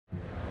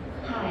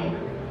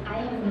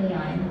am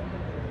Neon.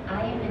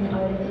 I am an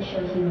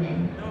artificial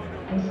human.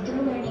 I'm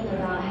still learning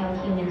about how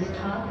humans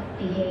talk,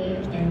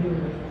 behave, and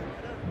move.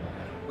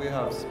 We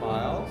have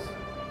smiles,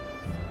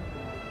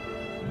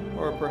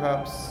 or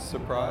perhaps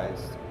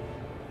surprised.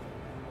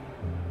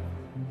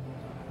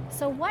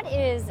 So what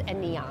is a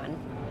neon?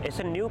 It's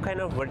a new kind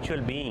of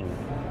virtual being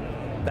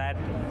that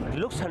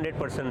looks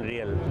 100%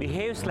 real,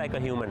 behaves like a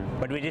human,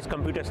 but which is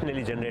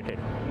computationally generated.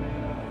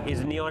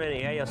 Is Neon an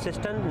AI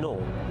assistant?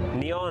 No.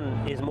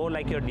 Neon is more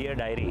like your dear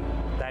diary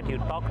that you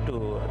talk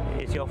to,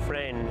 is your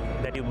friend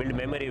that you build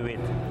memory with.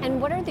 And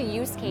what are the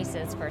use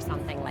cases for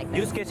something like this?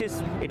 Use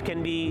cases, it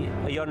can be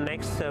your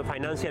next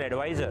financial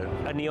advisor.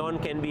 A Neon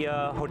can be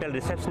a hotel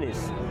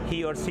receptionist.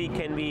 He or she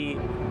can be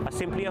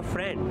simply a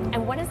friend.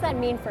 And what does that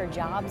mean for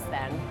jobs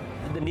then?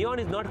 The Neon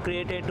is not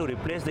created to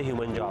replace the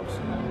human jobs.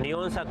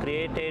 Neons are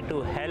created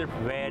to help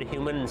where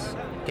humans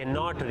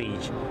cannot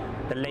reach,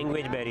 the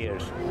language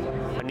barriers.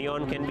 A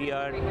Neon can be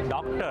a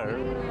doctor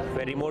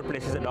where remote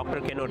places a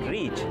doctor cannot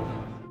reach.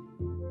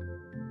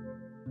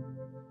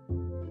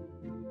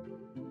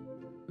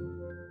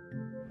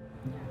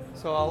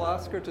 So I'll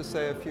ask her to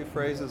say a few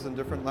phrases in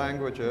different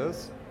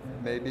languages,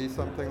 maybe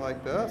something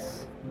like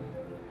this.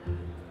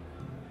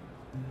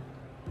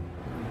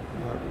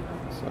 Oh,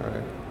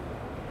 sorry.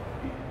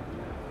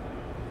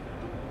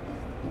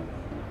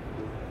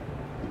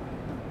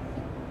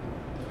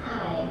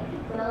 Hi,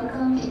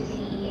 welcome to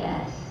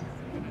CES.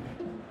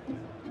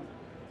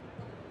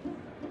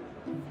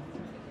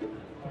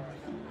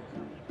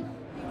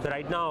 So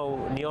right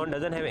now, Neon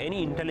doesn't have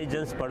any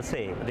intelligence per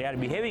se. They are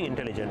behaving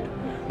intelligent,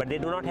 but they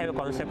do not have a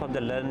concept of the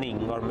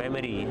learning or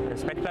memory. And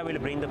Spectra will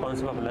bring the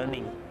concept of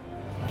learning.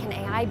 Can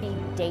AI be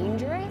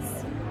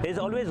dangerous? There's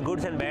always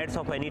goods and bads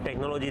of any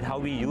technology, how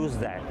we use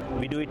that.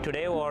 We do it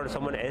today or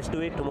someone else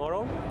do it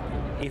tomorrow.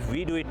 If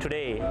we do it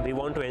today, we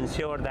want to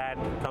ensure that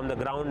from the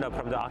ground up,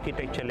 from the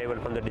architecture level,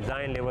 from the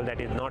design level,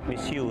 that is not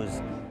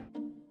misused.